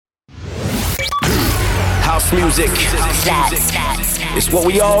house music. It's what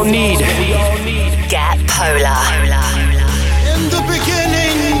we all need. Get polar. In the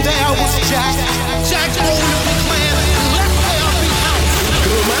beginning there was Jack. Jack owner the clan. Let there be house.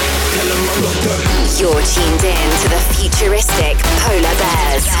 You're tuned in to the futuristic Polar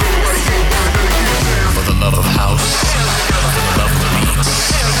Bears. For the love of house, for the love of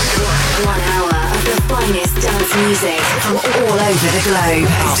beats. 1 hour of the finest dance music from all over the globe.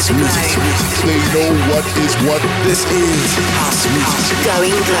 House music. They know what is what. This is house music.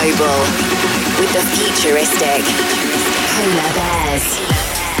 Going global with the futuristic Polar Bears.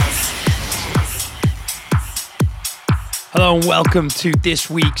 Hello and welcome to this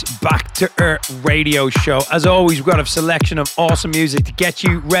week's Back to Earth radio show. As always, we've got a selection of awesome music to get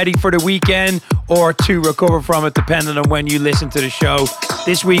you ready for the weekend or to recover from it, depending on when you listen to the show.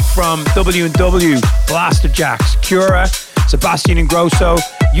 This week from W&W, Blasterjaxx, Cura, Sebastian Ingrosso,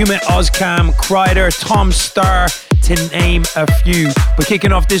 Yumet Ozcam, Kreider, Tom Starr, to name a few. But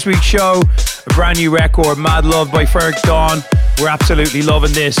kicking off this week's show, a brand new record, Mad Love by Ferric Dawn. We're absolutely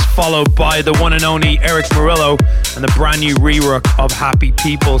loving this, followed by the one and only Eric Murillo and the brand new rework of Happy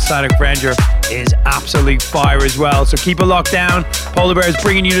People. Sonic Ranger is absolute fire as well. So keep it locked down. Polar Bears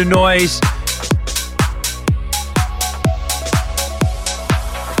bringing you the noise.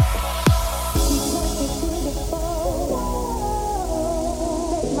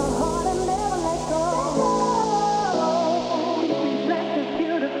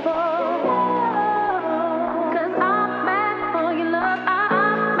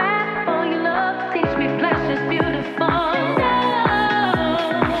 Teach me flesh is beautiful.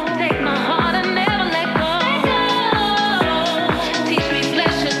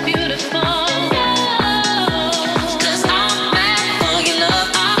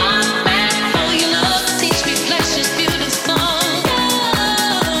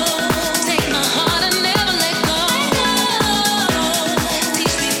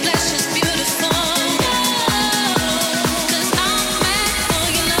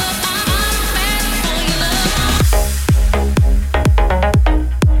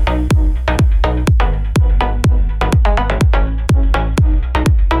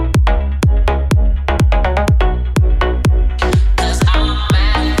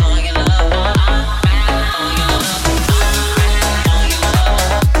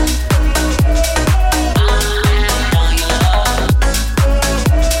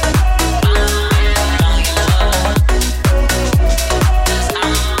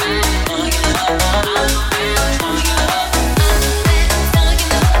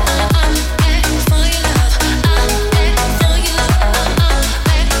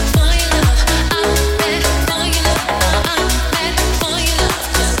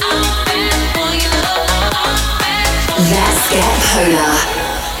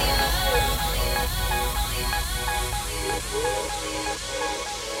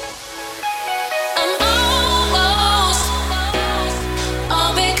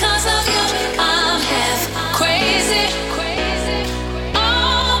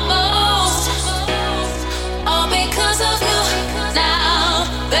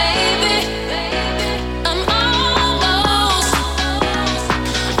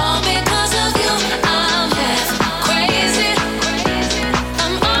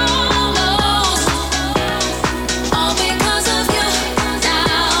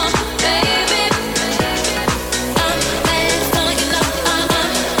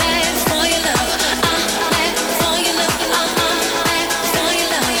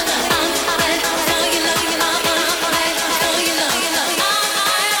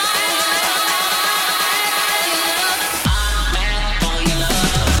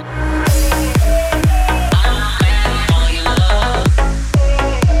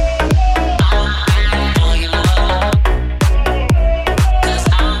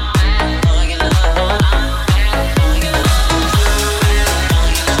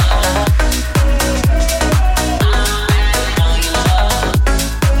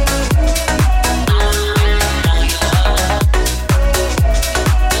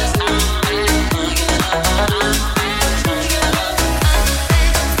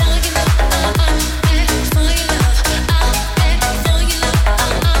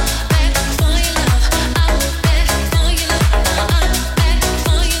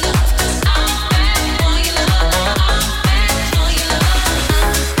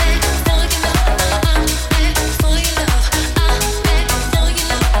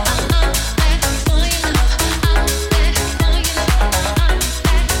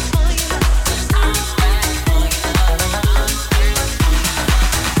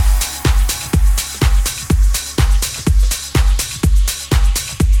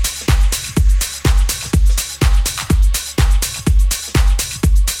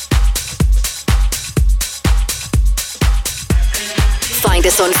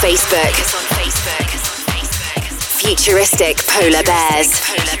 on Facebook. Futuristic Polar Bears.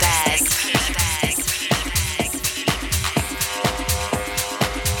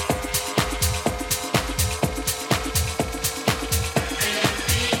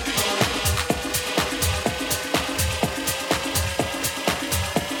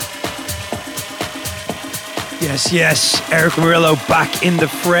 Yes, Eric Murillo back in the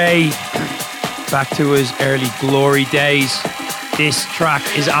fray, back to his early glory days. This track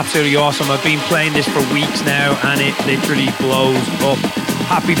is absolutely awesome. I've been playing this for weeks now and it literally blows up.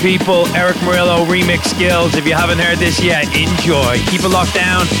 Happy people, Eric Murillo remix skills. If you haven't heard this yet, enjoy. Keep it locked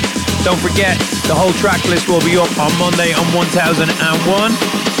down. Don't forget, the whole track list will be up on Monday on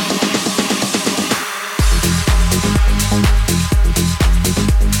 1001.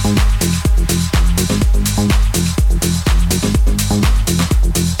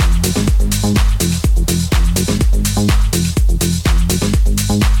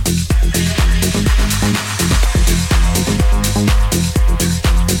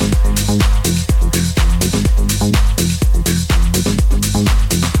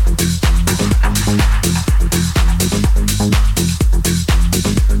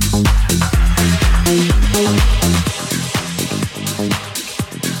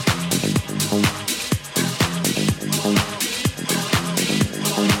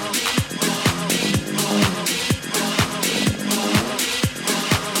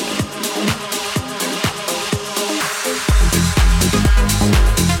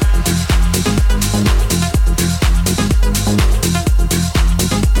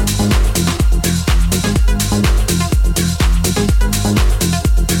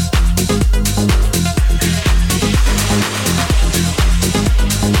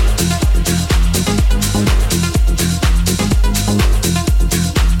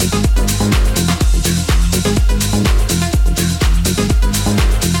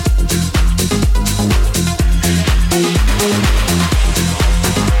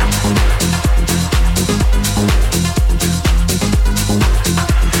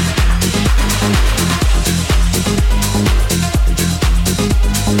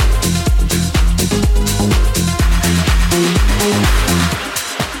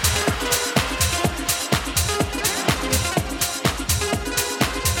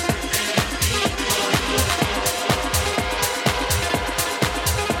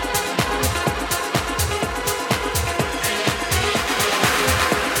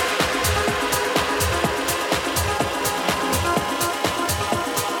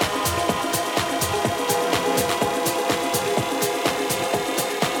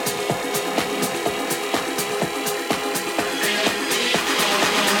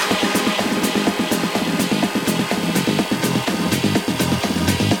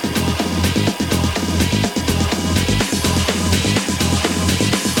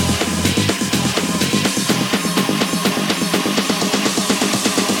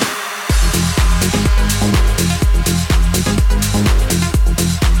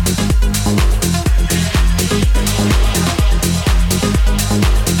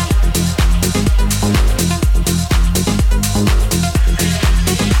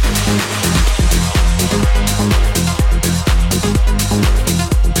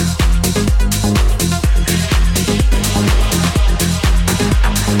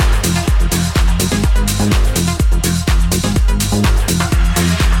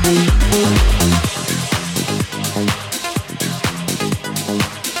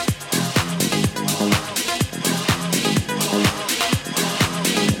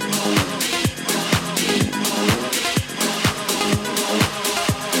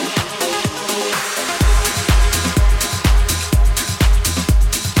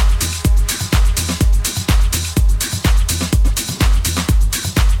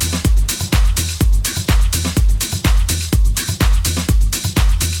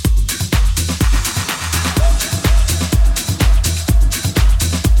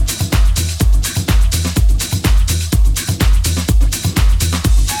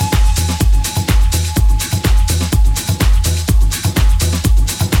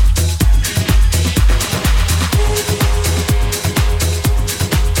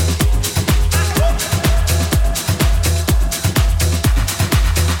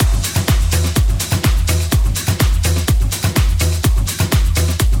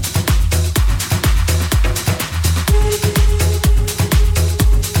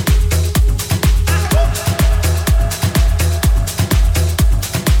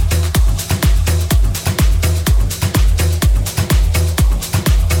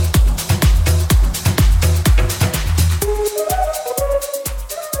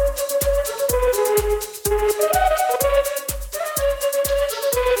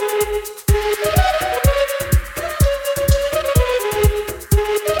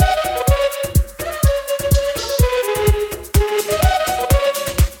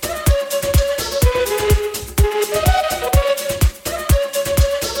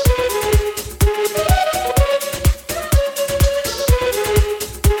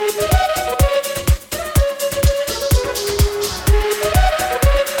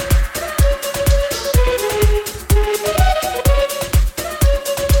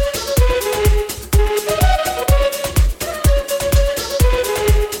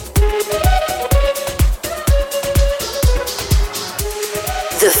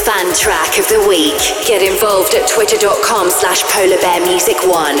 and track of the week. Get involved at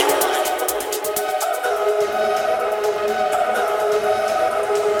twitter.com/polarbearmusic1.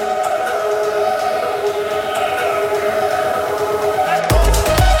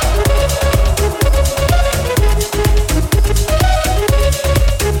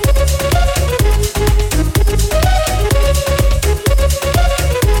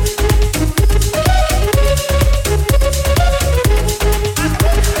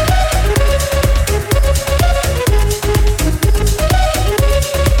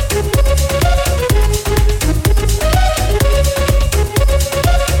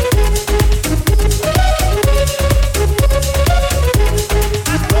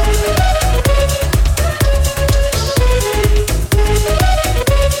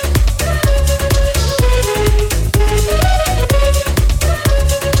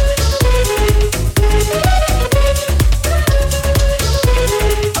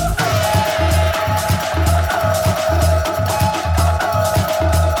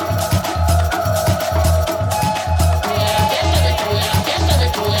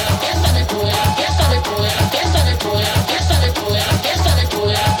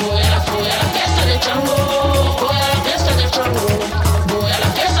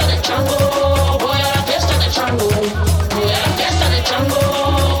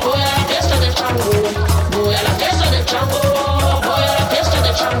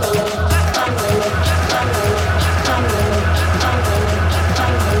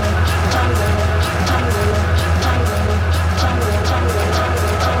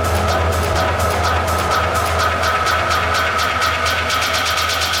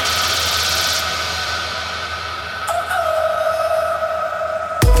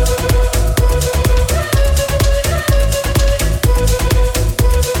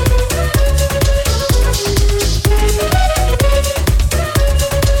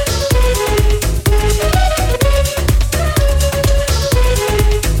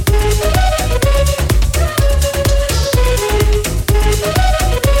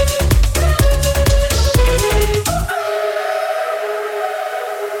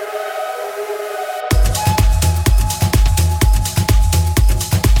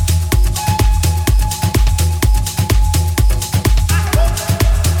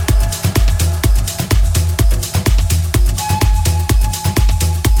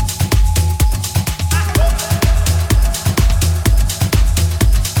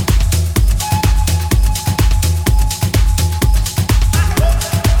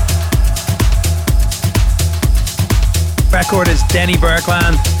 Record is Denny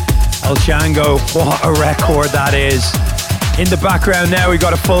Berkland, El Shango. What a record that is. In the background now, we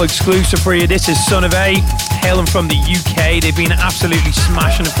got a full exclusive for you. This is Son of A, hailing from the UK. They've been absolutely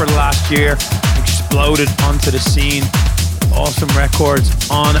smashing it for the last year. Exploded onto the scene. Awesome records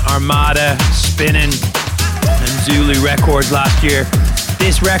on Armada, Spinning, and Zulu Records last year.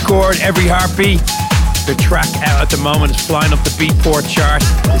 This record, Every Heartbeat, the track out at the moment is flying up the Beatport chart.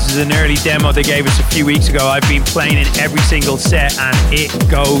 This is an early demo they gave us a few weeks ago. I've been playing in every single set and it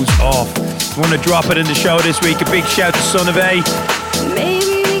goes off. I want to drop it in the show this week. A big shout to Son of A.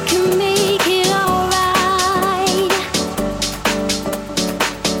 Maybe we can make it alright.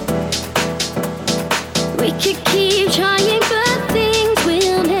 We could keep trying, but things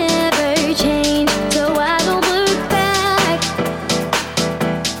will never change. So I don't look back.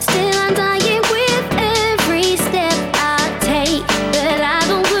 Still I'm dying with every step I take, but I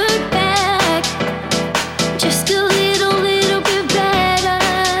don't look back. Just a little bit better.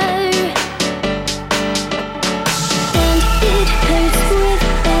 And it hurts.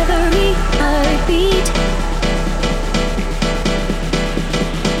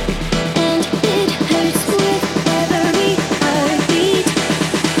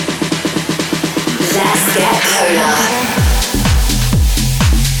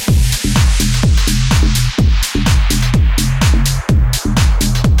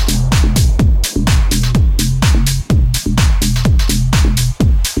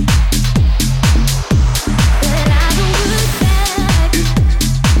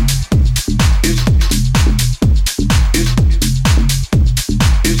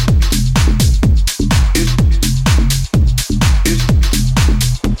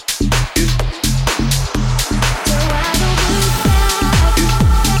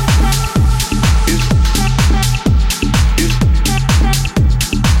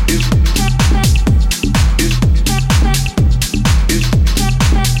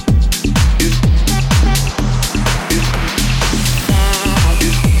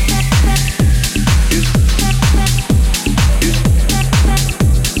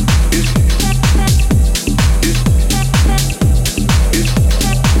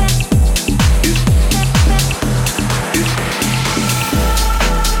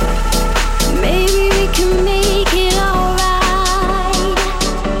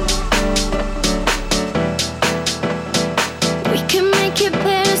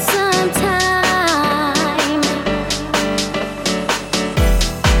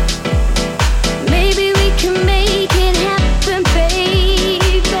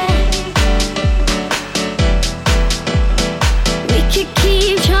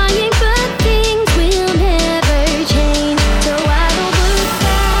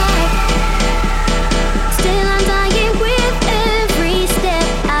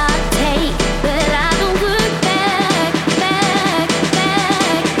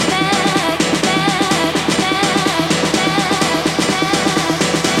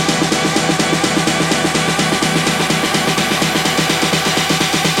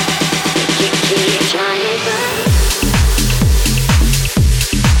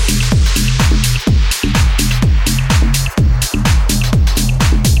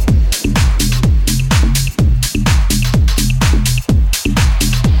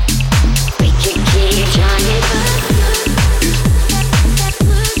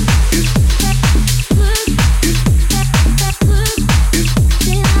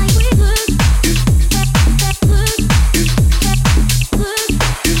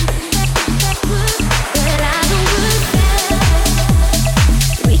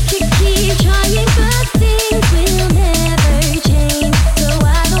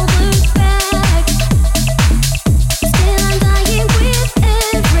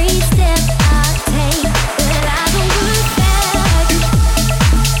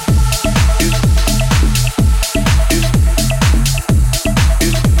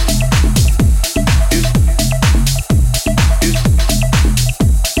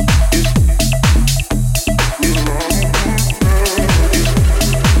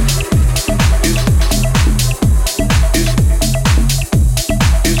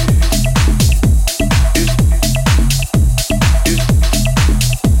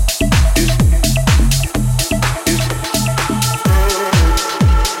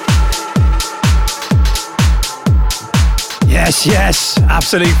 Yes,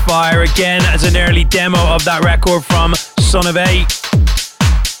 absolute fire again as an early demo of that record from Son of Eight.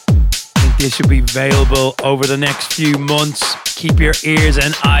 I think this should be available over the next few months. Keep your ears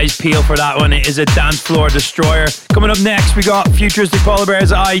and eyes peeled for that one. It is a dance floor destroyer. Coming up next, we got Futuristic Polar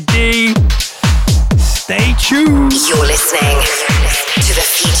Bears ID. Stay tuned. You're listening to the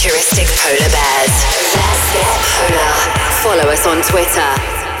Futuristic Polar Bears. Let's get polar. Follow us on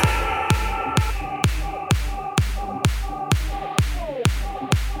Twitter.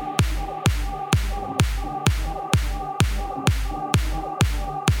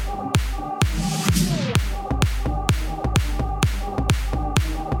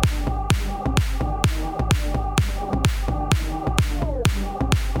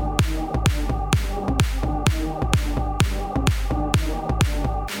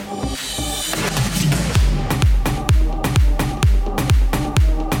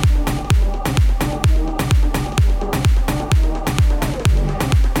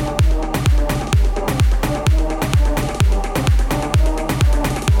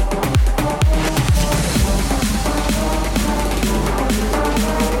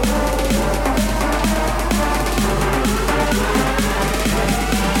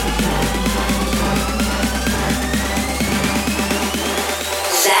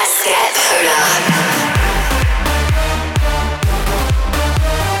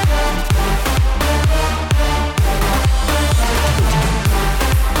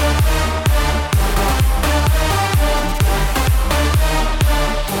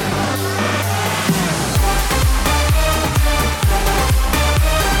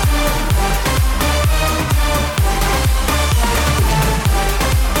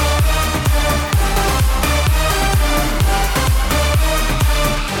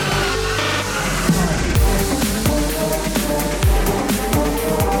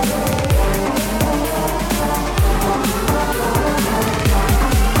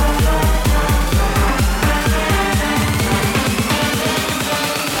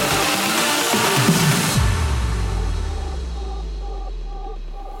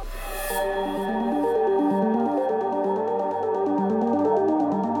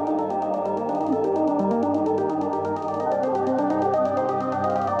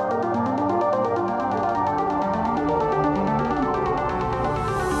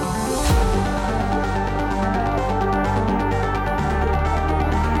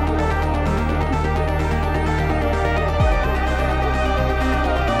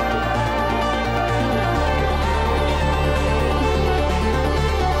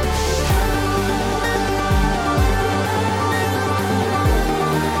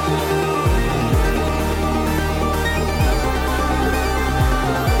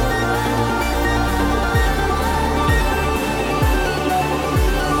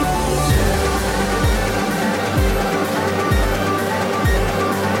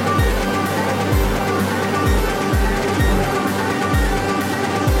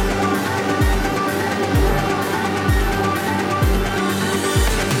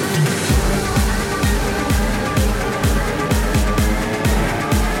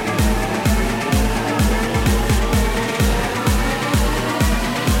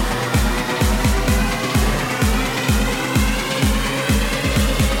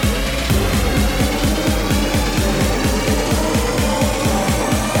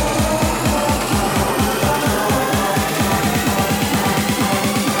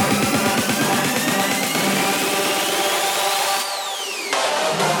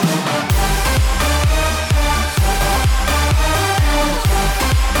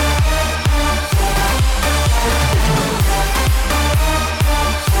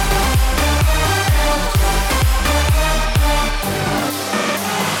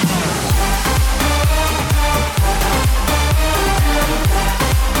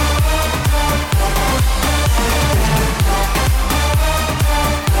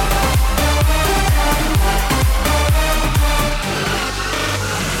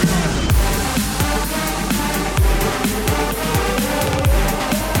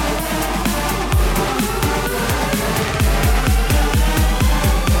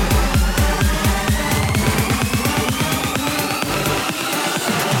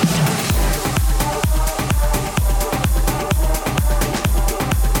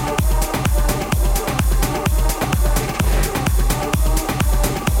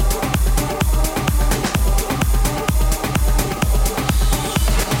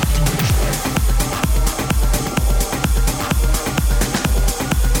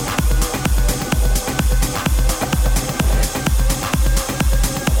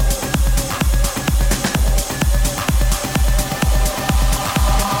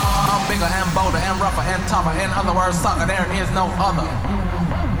 tougher. In other words, sucker, there is no other.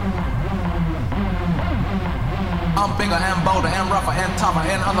 I'm bigger and bolder and rougher and tougher.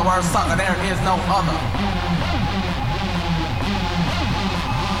 In other words, sucker, there is no other.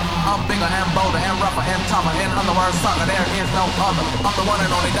 I'm bigger and bolder and rougher and tougher. In other words, sucker, there is no other. I'm the one and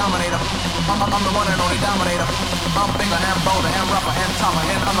only dominator. I'm the one and only dominator. I'm bigger and bolder and rougher and tougher.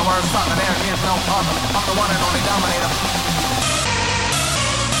 In other words, sucker, there is no other. I'm the one and only dominator.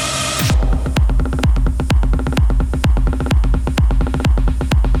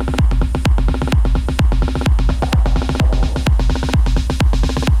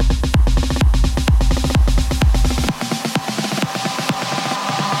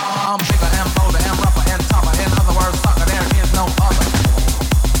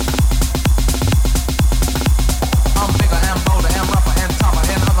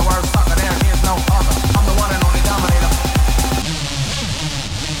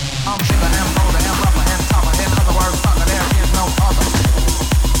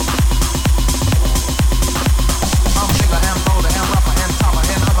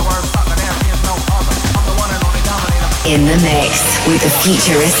 In the mix with the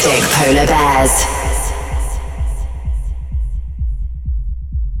futuristic polar bears.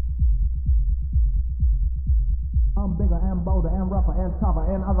 I'm bigger and bolder and rougher and tougher.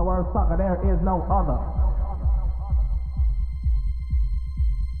 In other words, sucker, there is no other.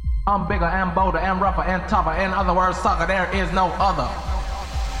 I'm bigger and bolder and rougher and tougher. In other words, sucker, there is no other.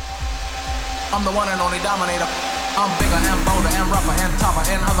 I'm the one and only dominator. I'm bigger and bolder and rougher and tougher.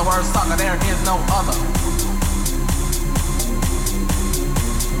 In other words, sucker, there is no other.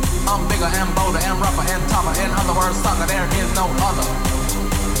 I'm bigger and bolder and rougher and tougher. In other words, sucker, there is no other.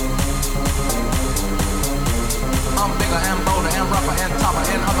 I'm bigger and bolder and rougher and tougher.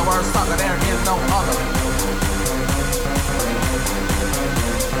 In other words, sucker, there is no other.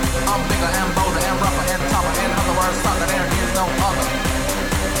 I'm bigger and bolder and rougher and tougher. In other words, sucker, there is no other.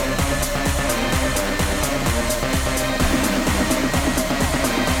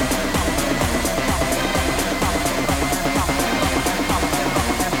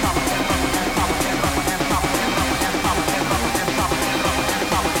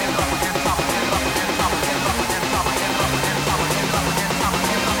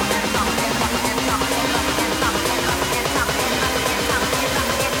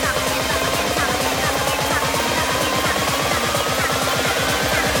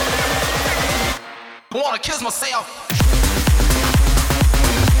 Wanna kiss myself.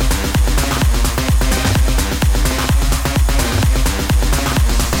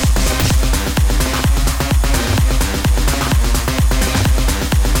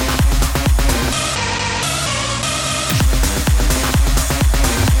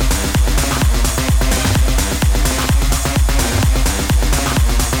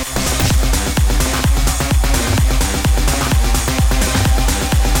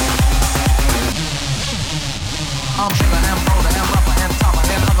 I'm bigger and bolder and rougher and tougher.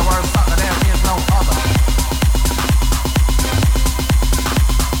 In other words, sucker, there is no other.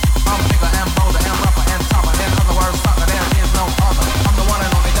 I'm bigger and bolder and rougher and tougher. In other words, sucker, there is no other. I'm the one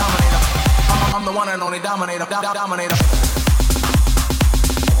and only dominator. I'm the one and only dominator. Dominator.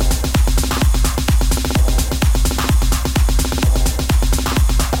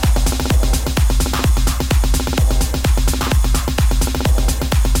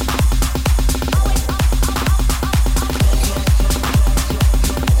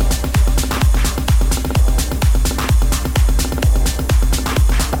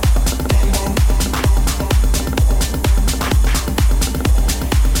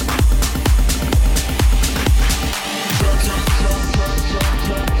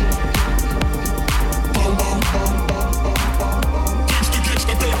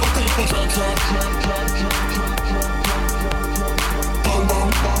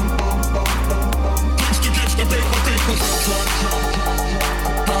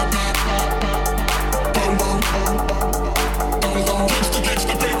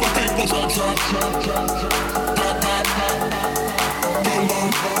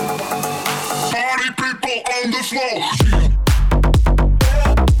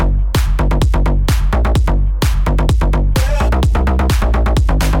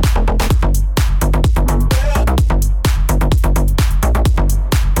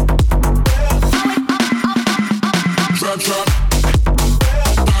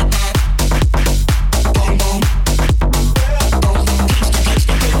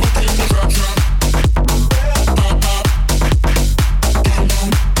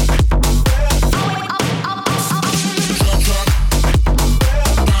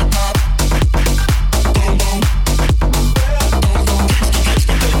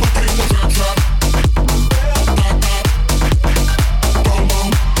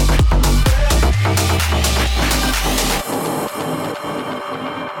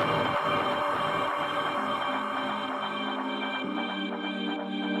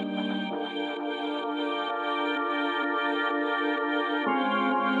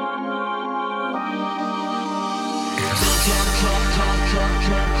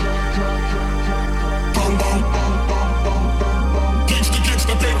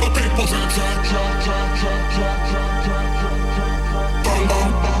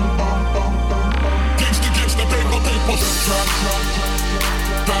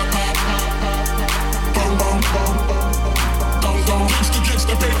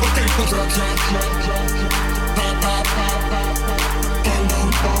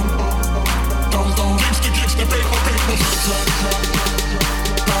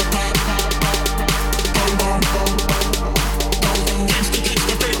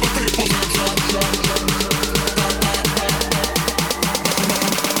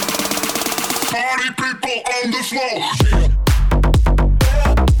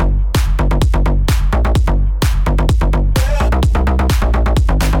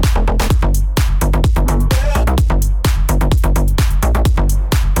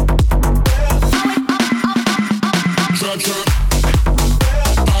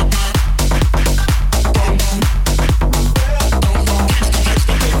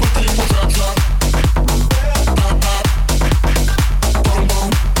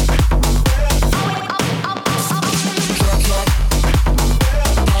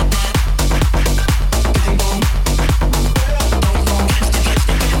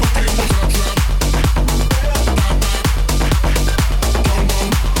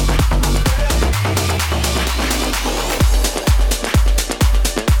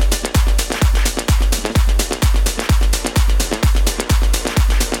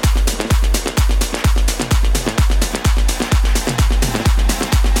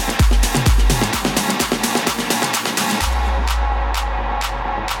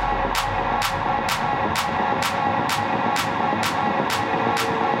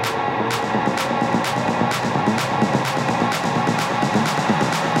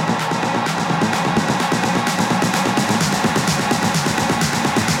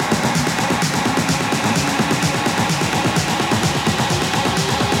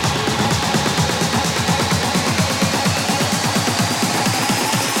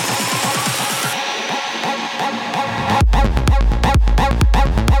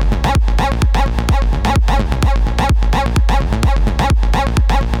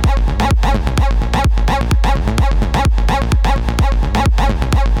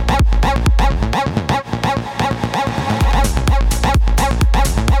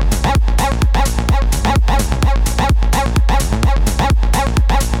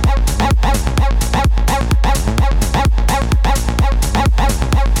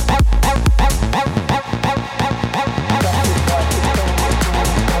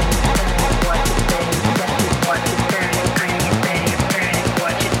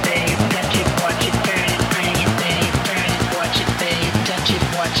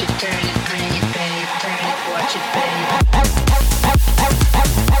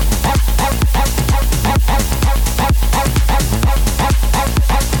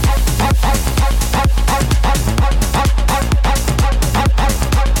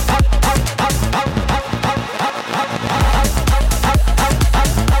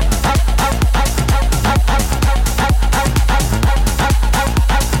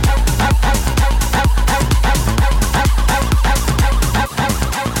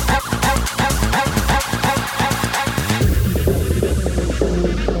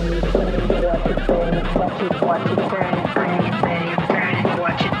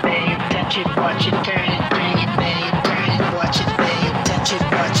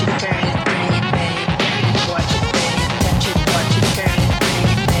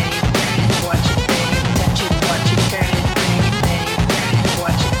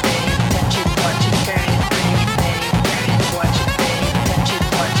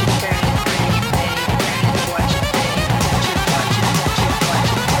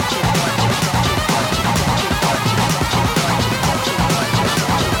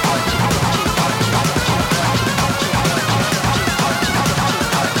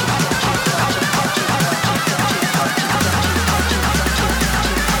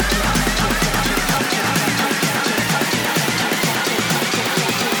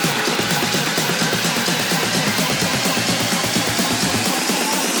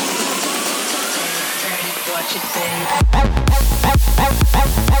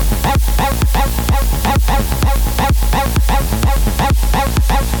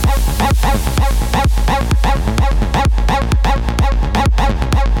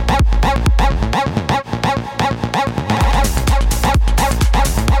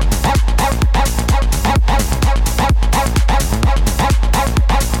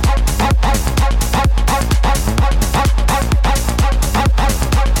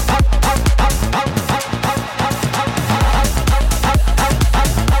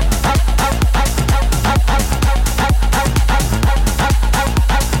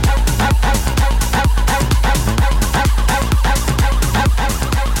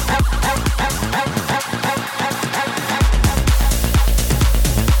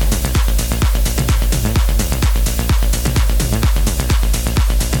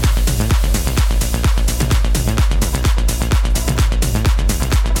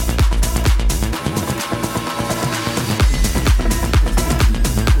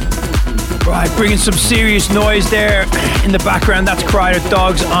 Right, bringing some serious noise there in the background. That's Crier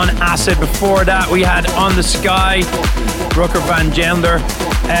Dogs on Acid. Before that, we had On the Sky, Rucker Van Gelder,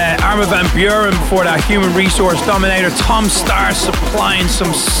 Arma Van Buren. Before that, Human Resource Dominator, Tom Starr supplying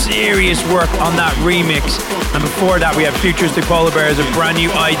some serious work on that remix. And before that, we had Futuristic Polar Bears, a brand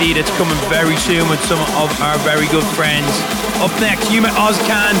new ID that's coming very soon with some of our very good friends. Up next, Yuma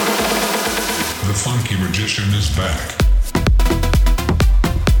Ozcan. The Funky Magician is back.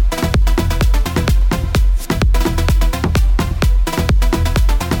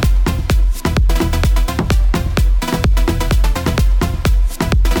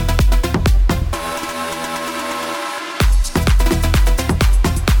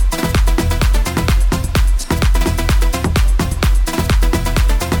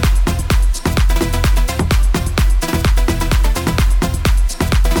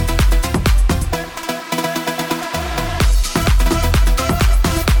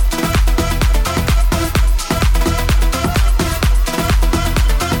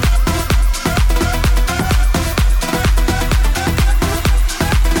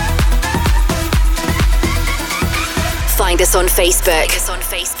 On Facebook.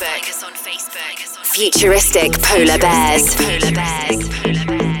 Futuristic Polar Bears.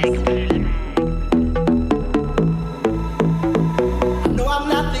 No, I'm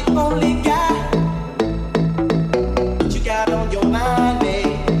not the only guy that you got on your mind, babe.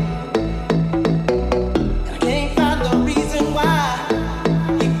 And I can't find the reason why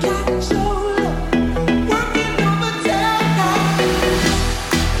you got your love working overtime.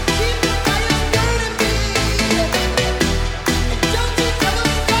 Keep the fire burning, baby. And don't you ever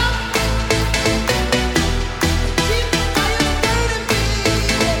stop. Keep the fire burning, baby.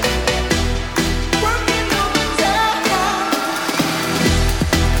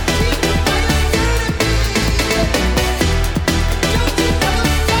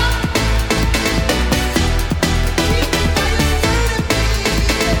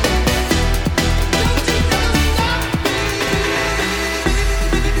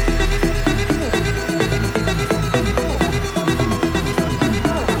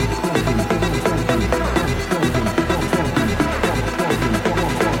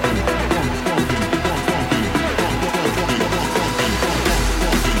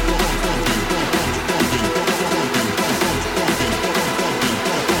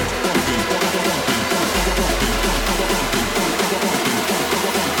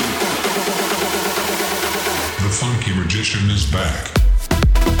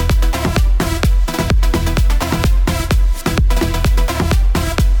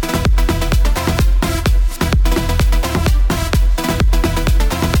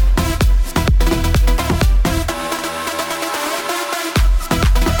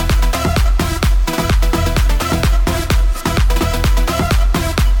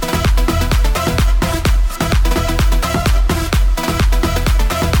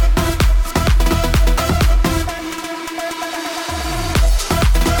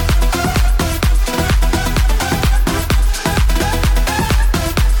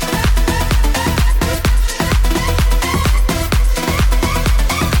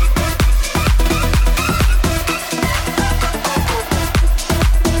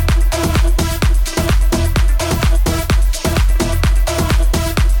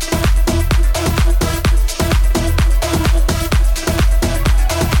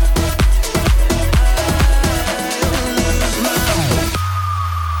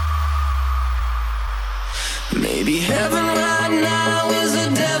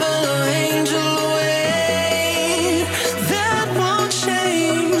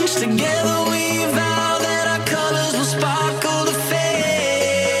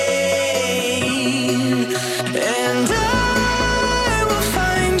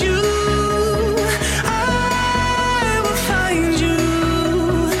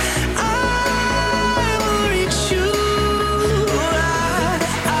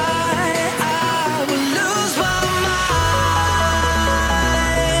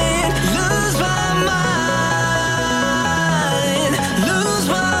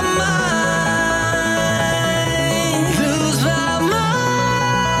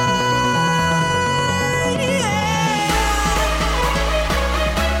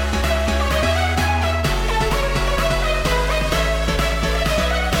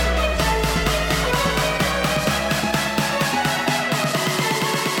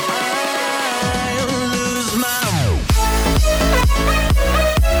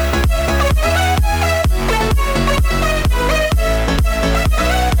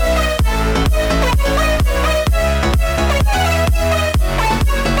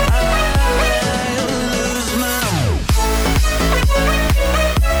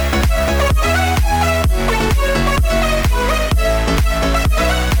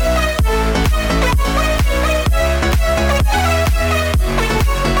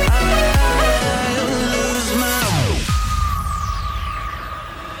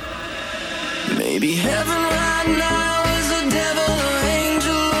 Maybe heaven right now is a devil or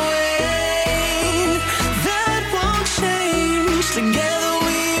angel away. That won't change. Together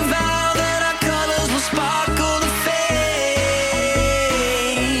we vow that our colors will sparkle to fade.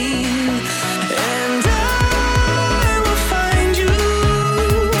 And I will find you.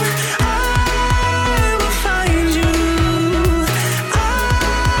 I will find you. I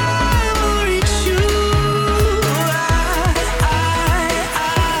will reach you. I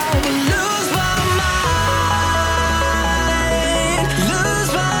will lose my mind.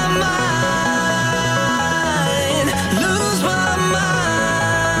 Lose my mind. Lose my mind.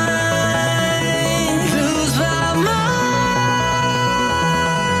 Lose my mind.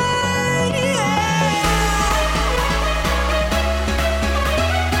 Yeah.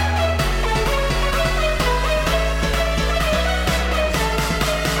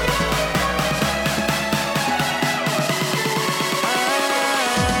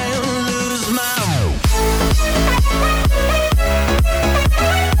 I'll lose my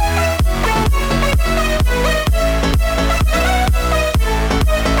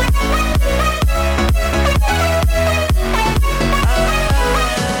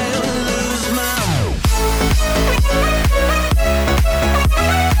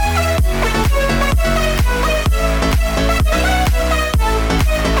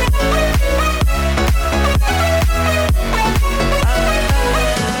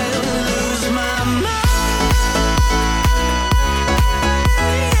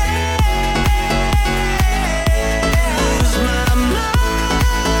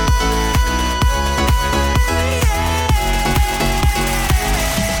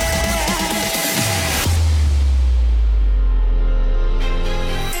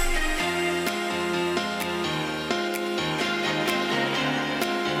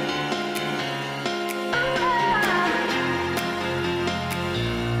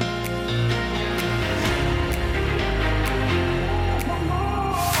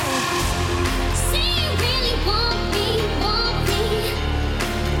Say you really want me, want me.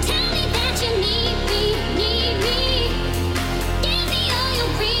 Tell me that you need me, need me. Give me all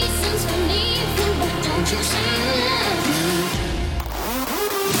your reasons for leaving, but don't you say you love me.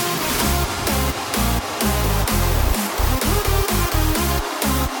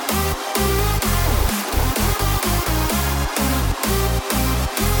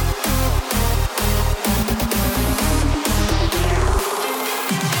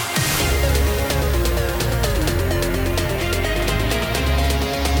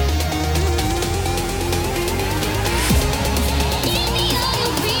 Give me all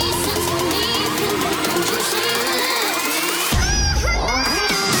your reasons for leaving, but don't you say you love me.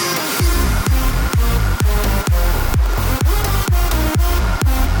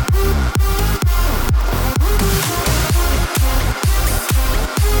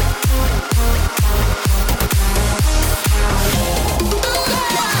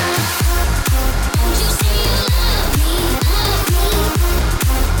 Don't you say you love me, love me.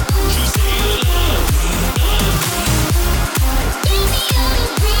 Don't you say you love me, love me. Give me all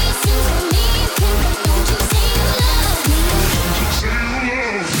your reasons for leaving, but don't you say you love me.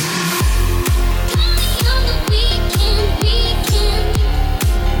 Call me on the weekend, weekend.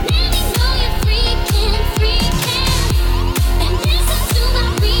 Let me know you're freaking, freaking. And listen to my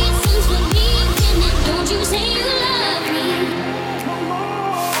reasons for leaving, and don't you say you love me.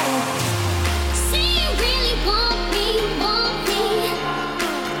 Say you really want me, want me.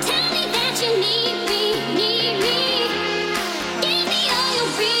 Tell me that you need me, need me. Give me all your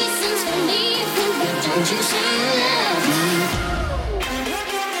reasons for leaving, but don't you say you love me.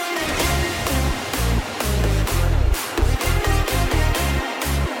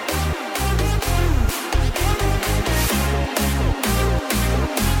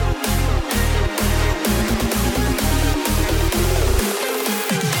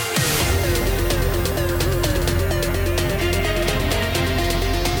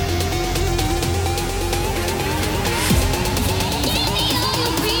 Give me all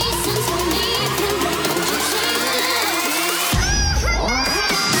your reasons for leaving, but don't you say you love me.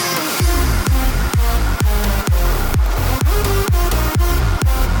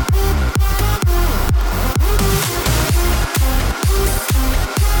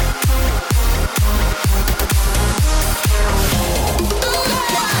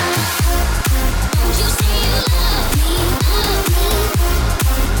 Don't you say you love me, love me.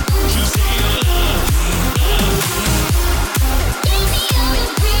 Don't you say you love me, love me. Give me all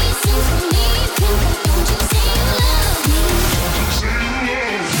your reasons for leaving, but don't you say you love me.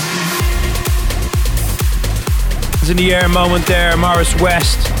 It's in the air moment there, Morris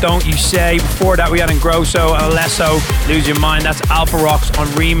West, Don't You Say. Before that we had Engrosso, Alesso, Lose Your Mind. That's Alpha Rocks on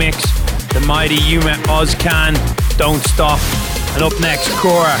remix. the mighty Yuma Ozcan, Don't Stop. And up next,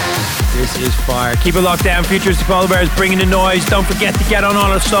 Cora. This is fire. Keep it locked down. Futuristic Polar Bears bringing the noise. Don't forget to get on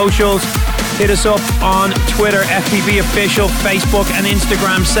all our socials. Hit us up on Twitter, FPB Official, Facebook and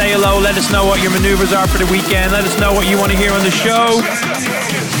Instagram. Say hello. Let us know what your maneuvers are for the weekend. Let us know what you want to hear on the show.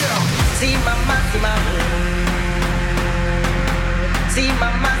 See mama, see mama. See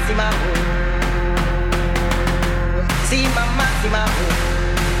mama, see mama. See mama, see mama.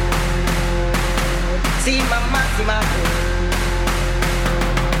 See mama, see mama.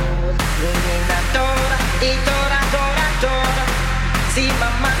 Nina tora, I tora, tora, tora. See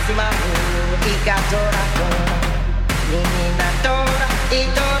mama, see mama. Ika tora, tora. Nina tora, I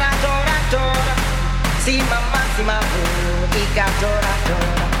tora, tora, tora. See mama, see mama. Ika tora,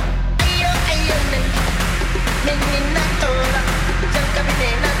 tora. Ayo, ayo, nina tora. Jangan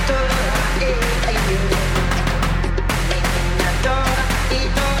nina tora. Ayo. Nina tora, I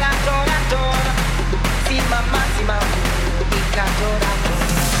tora, tora, tora. See mama,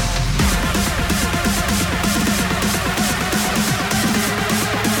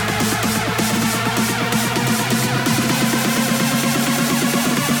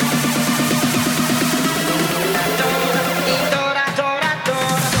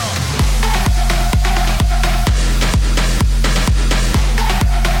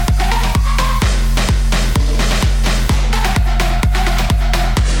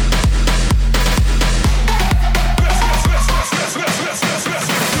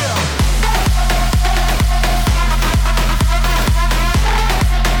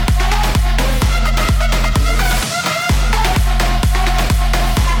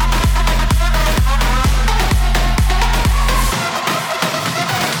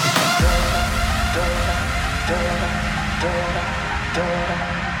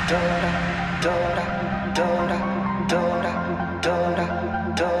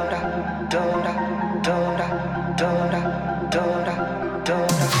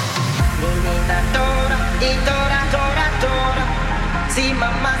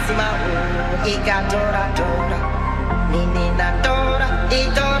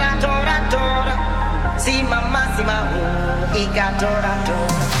 Ika tora,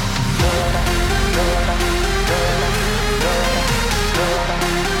 tora.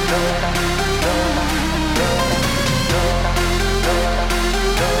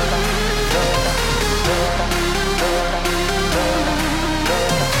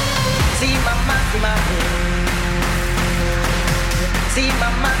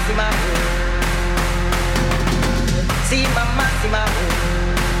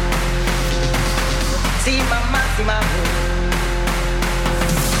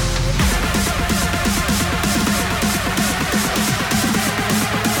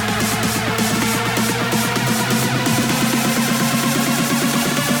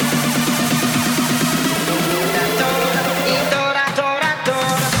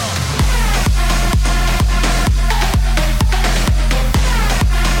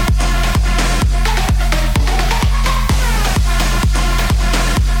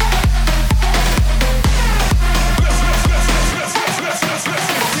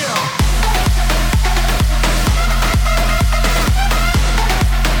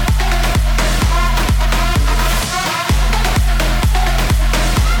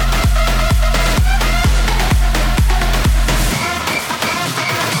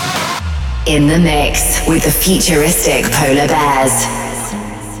 In the mix with the Futuristic Polar Bears.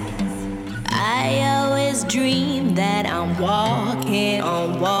 I always dream that I'm walking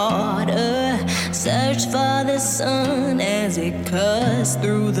on water. Search for the sun as it cuts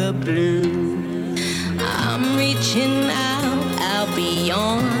through the blue. I'm reaching out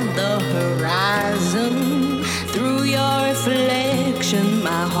beyond the horizon. Through your reflection,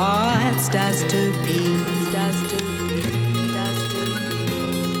 my heart starts to beat.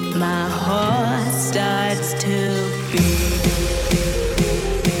 My heart starts to beat.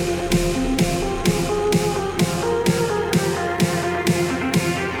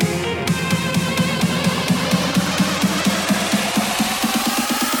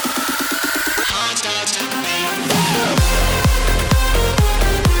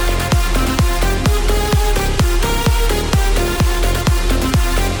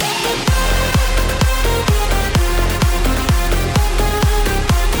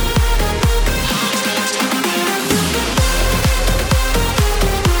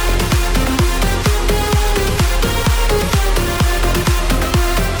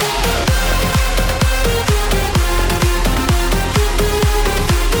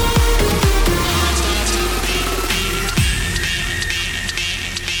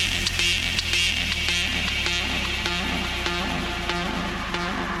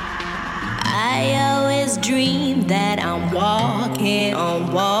 dream that I'm walking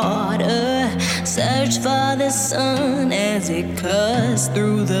on water. Search for the sun as it cuts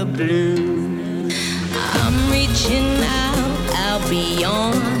through the blue. I'm reaching out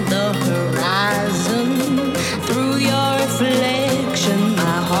beyond the horizon. Through your reflection,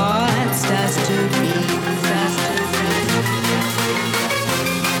 my heart starts to beat.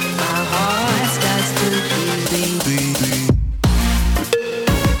 My heart starts to beat.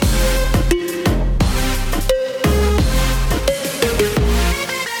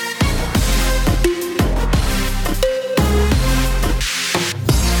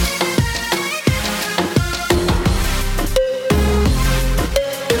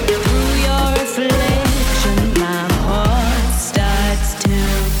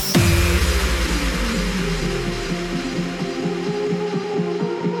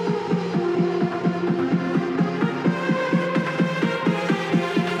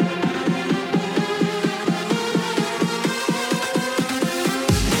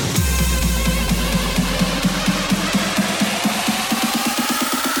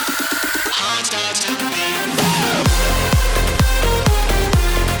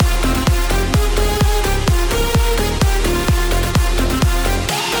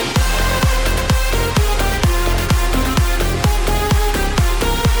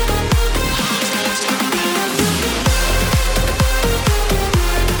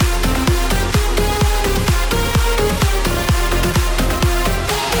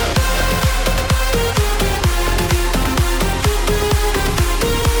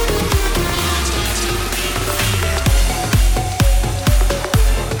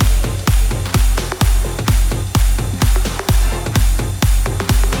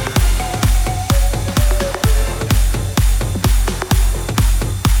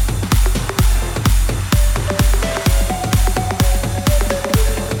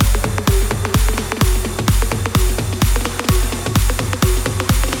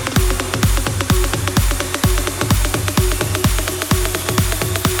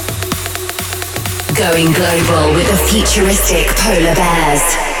 Going global with the futuristic polar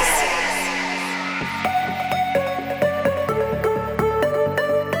bears.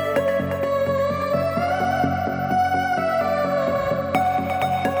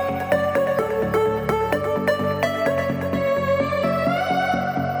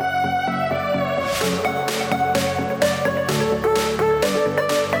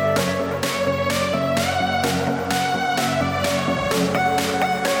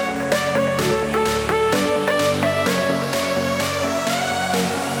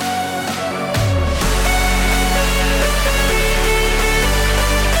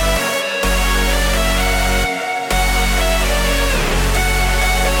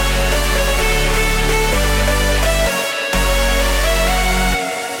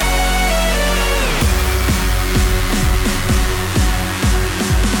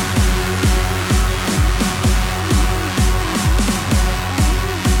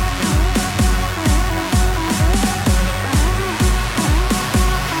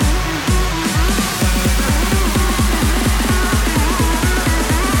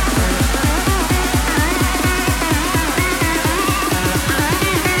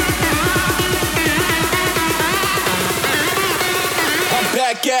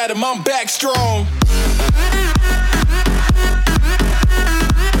 I'm back strong.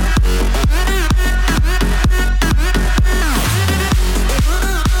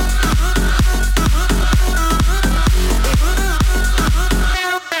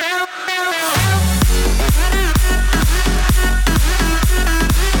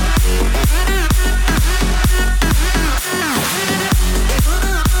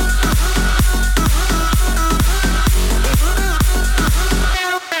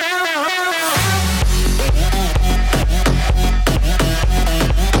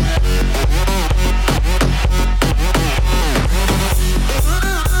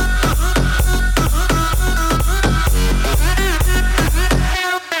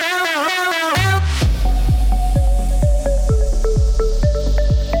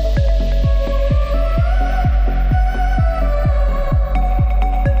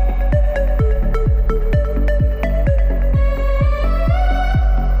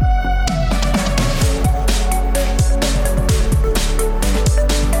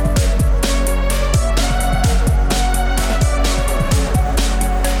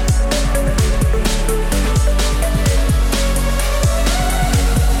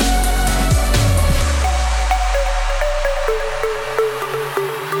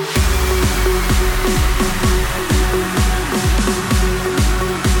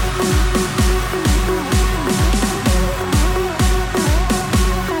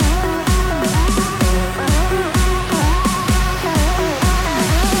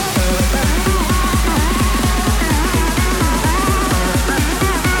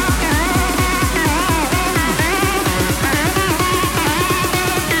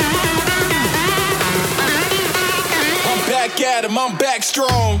 at him, I'm back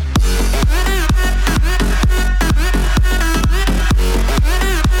strong.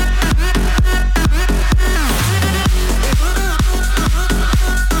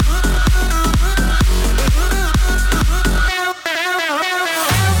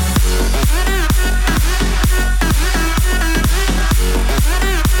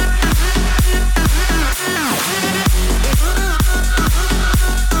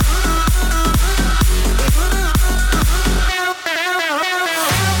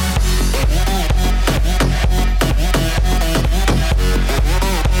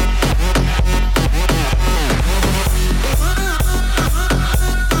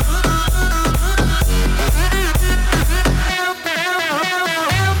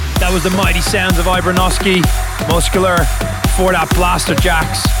 Was the mighty sounds of Ibranoski, Muscular, before that Blaster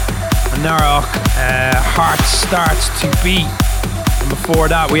Jacks, and Narok, Heart Starts to Beat, and before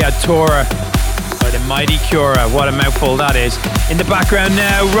that we had Tora by the mighty Cura. What a mouthful that is. In the background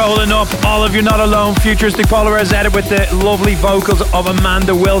now, rolling up All of You're Not Alone, Futuristic Polar Bears edit with the lovely vocals of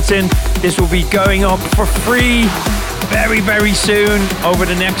Amanda Wilson. This will be going up for free very, very soon over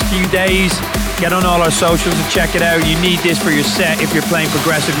the next few days. Get on all our socials and check it out. You need this for your set if you're playing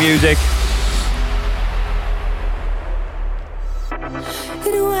progressive music.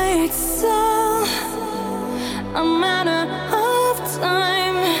 It waits all a matter of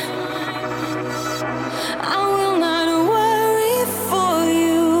time. I will not worry for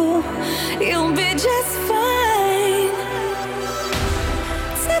you. You'll be just fine.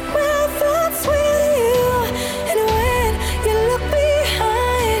 Take my thoughts with you, and when you look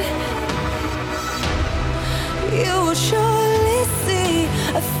behind, you will surely see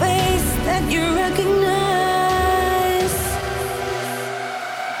a face that you recognize.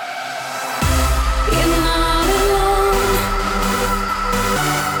 You're not alone.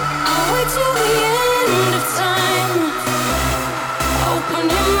 I'll wait till the end of time. Open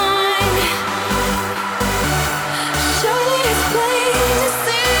your mind. Surely it's plain to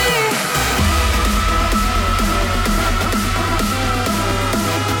see.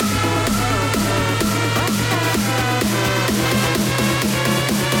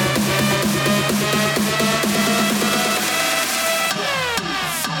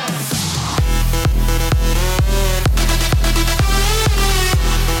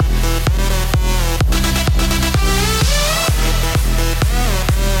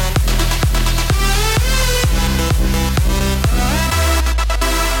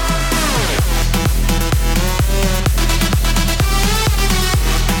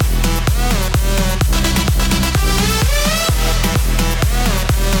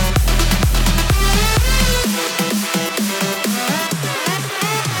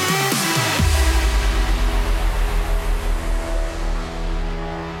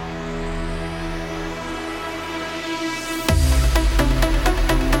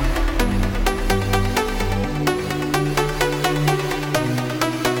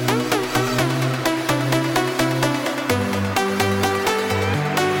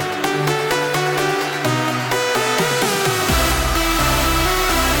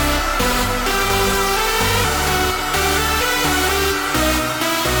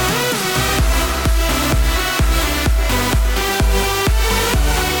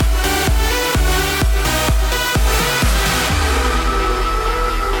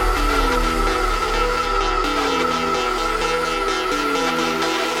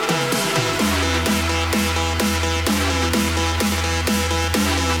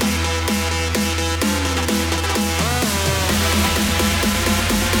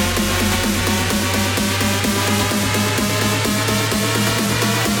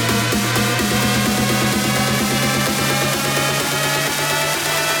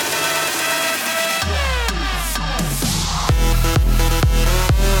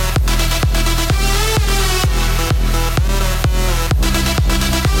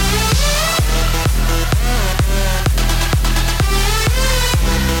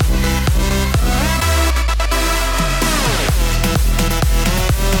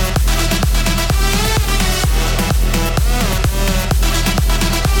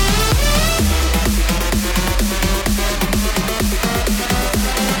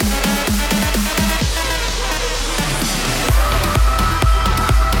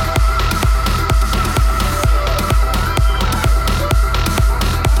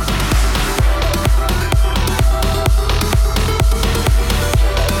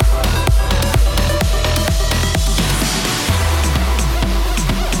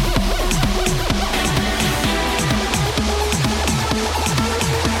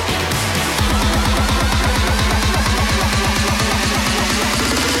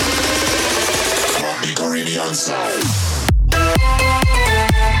 Caribbean sound.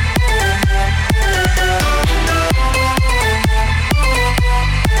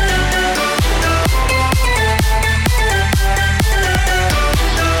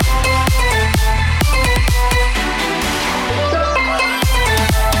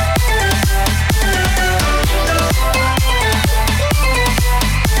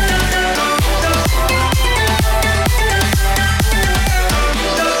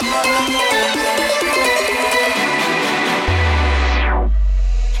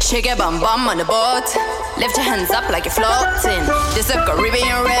 Shake your bum bum on the boat. Lift your hands up like you're floating. This a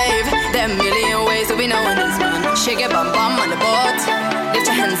Caribbean rave. There are a million ways that we know in this one. Shake your bum bum on the boat.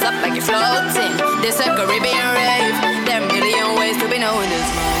 Lift your hands up like you're floating. This a Caribbean rave. There are a million ways that we know in this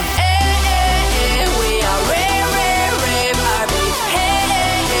one. Hey, hey, hey, we are rave, rave, rave, RB. Hey,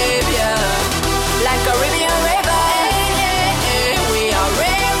 hey, hey, yeah. Like Caribbean rave. Hey, hey, hey, we are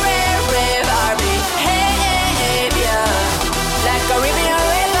rave, rave, rave, RB. Hey, hey, hey, yeah. Like Caribbean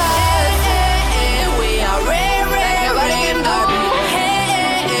rave.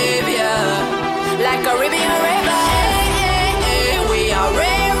 Like Caribbean river, hey, hey, we are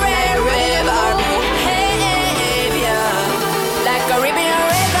rave, rave, rave, hey, hey, yeah. Like Caribbean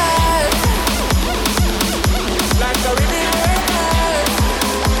rivers, like Caribbean rivers.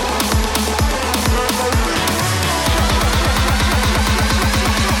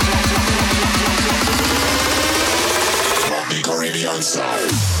 Caribbean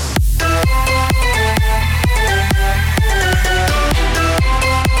sound.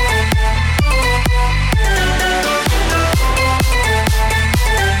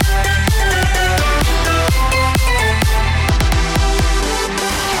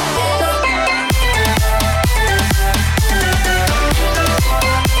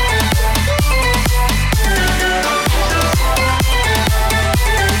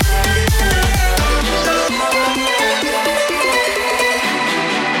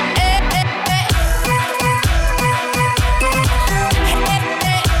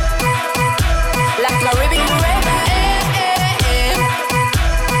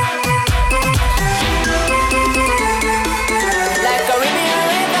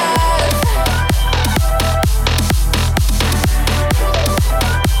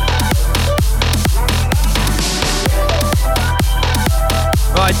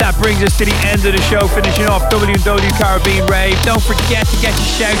 That brings us to the end of the show, finishing off WW Caribbean Rave. Don't forget to get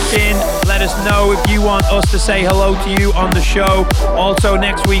your shouts in. Let us know if you want us to say hello to you on the show. Also,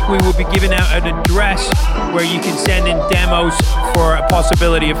 next week we will be giving out an address where you can send in demos for a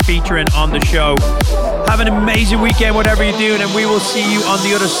possibility of featuring on the show. Have an amazing weekend, whatever you're doing, and we will see you on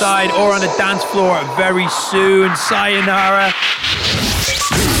the other side or on the dance floor very soon. Sayonara.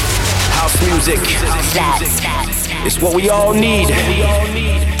 House music. It's what we all need.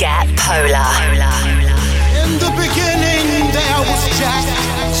 Get polar. In the beginning there was Jack.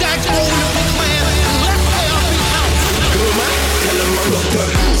 Jack owned the clan. Let there be house.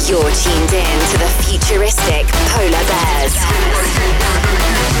 You're tuned in to the futuristic Polar Bears.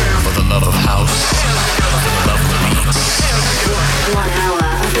 For the love of house, for the love of beats. 1 hour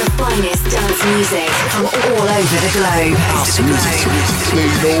of the finest dance music from all over the globe. House music. They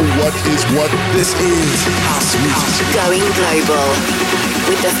know what is what. This is house music. Going global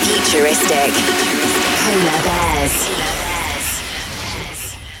with the futuristic Polar Bears.